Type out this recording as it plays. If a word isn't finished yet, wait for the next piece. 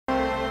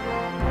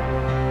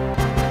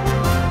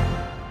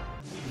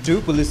Two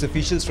police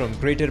officials from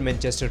Greater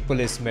Manchester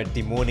Police met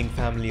the mourning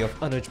family of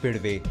Anuj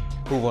Bidve,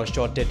 who was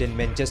shot dead in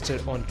Manchester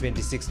on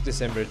 26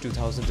 December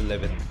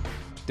 2011.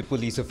 The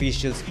police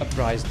officials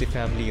apprised the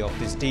family of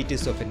the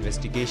status of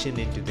investigation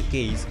into the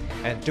case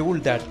and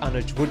told that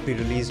Anuj would be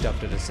released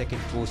after a second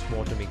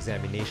post-mortem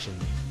examination.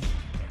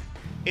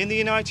 In the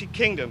United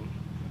Kingdom,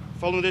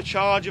 following the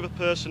charge of a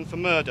person for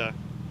murder,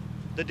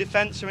 the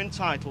defence are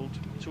entitled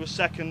to a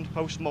second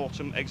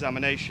post-mortem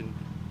examination.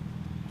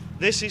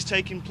 This is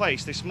taking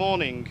place this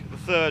morning,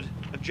 the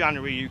 3rd of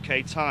January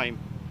UK time.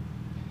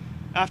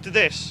 After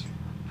this,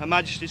 Her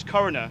Majesty's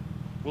Coroner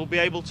will be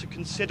able to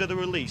consider the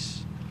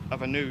release of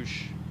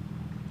Anuj.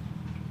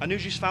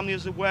 Anuj's family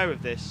is aware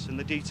of this and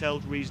the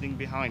detailed reasoning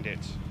behind it.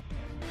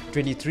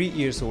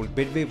 23-year-old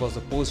Bidve was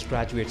a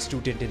postgraduate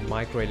student in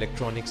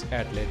microelectronics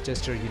at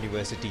Lancaster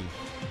University.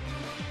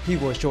 He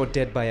was shot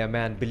dead by a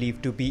man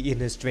believed to be in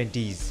his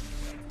 20s.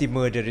 The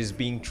murder is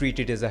being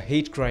treated as a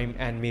hate crime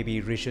and may be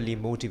racially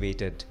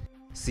motivated.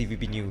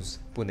 CVB News,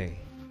 Pune.